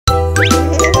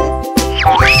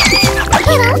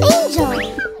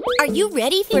you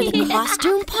ready for the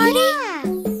costume party?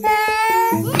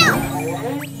 No!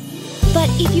 But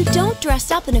if you don't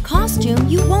dress up in a costume,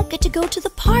 you won't get to go to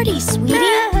the party, sweetie.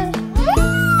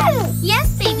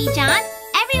 Yes, Baby John.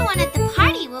 Everyone at the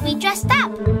party will be dressed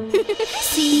up.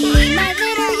 See my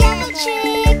little yellow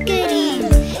chickadee.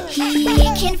 He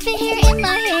can fit here in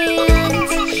my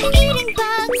hands. Eating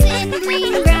bugs in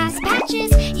green grass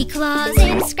patches. He claws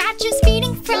and scratches,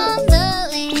 feeding from the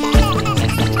land.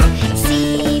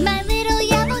 See my little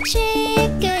yellow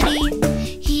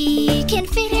chickadee. He can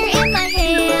fit here in my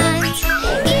hands.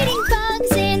 Eating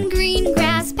bugs in green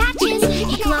grass patches.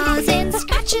 He claws and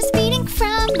scratches, feeding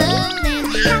from the land.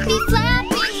 Happy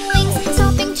flapping wings,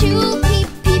 stopping to peep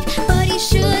peep, but he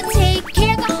should take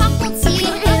care the hawk won't see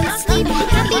him sleep.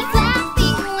 Happy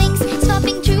flapping wings,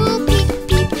 stopping to peep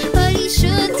peep, but he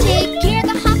should take care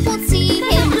the hawk won't see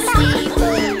him sleep.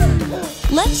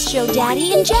 Let's show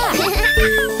Daddy and Jack.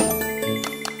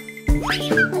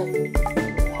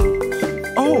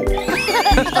 Oh!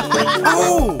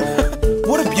 Oh!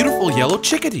 What a beautiful yellow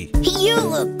chickadee. You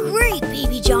look great,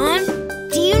 Baby John.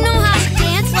 Do you know how to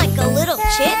dance like a little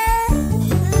chick?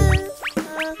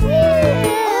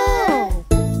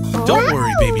 Don't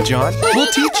worry, Baby John. We'll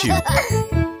teach you.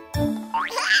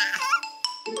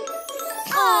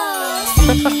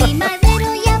 See my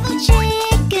little yellow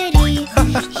chickadee.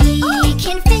 He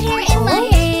can fit here in my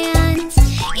hands.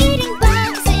 Eating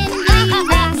bugs in green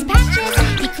grass patches.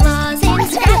 He claws and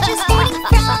scratches, feeding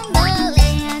from the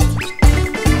land.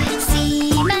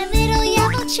 See my little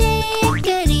yellow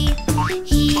chickadee.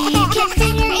 He can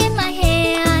fit here in my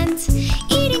hands.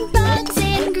 Eating bugs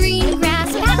in green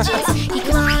grass patches. He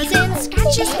claws and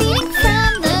scratches, feeding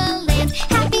from the land.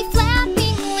 Happy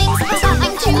flapping wings,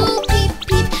 stopping to peep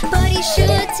peep, but he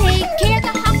should take care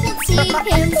the hawk won't see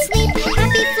him sleep.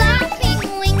 Happy flapping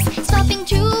wings, stopping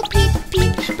to peep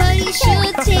peep, but he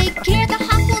should take care the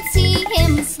hawk won't see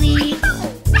him sleep.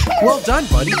 Well done,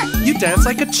 buddy. You dance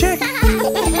like a chick.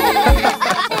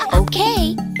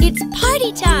 Okay, it's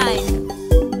party time.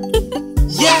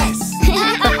 Yes!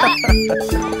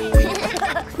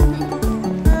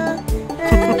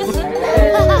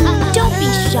 Don't be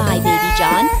shy, Baby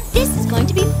John. This is going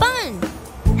to be fun.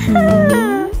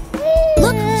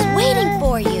 Look who's waiting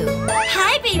for you.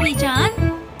 Hi, Baby John.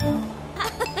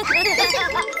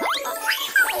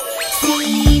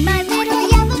 See my little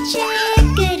yellow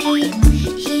chickadee.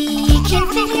 He can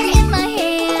fit here in my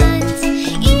hands.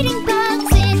 Eating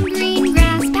bugs in green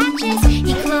grass patches.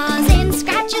 He claws and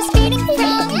scratches, feeding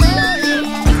from the land.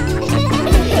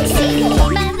 See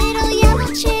my little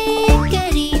yellow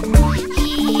chickadee.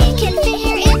 He can fit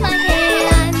here in my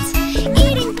hands.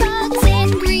 Eating bugs in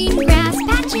green grass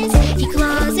patches. He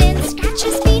claws and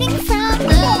scratches, feeding from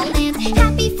the land.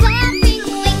 Happy flapping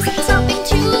wings, stopping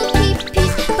to peep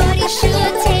peep, but he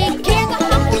should take care the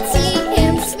hawk won't see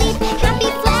him sleep. Happy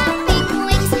flapping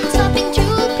wings, stopping to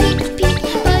peep peep,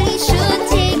 but he should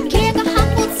take care the hawk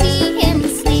won't see him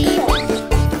sleep.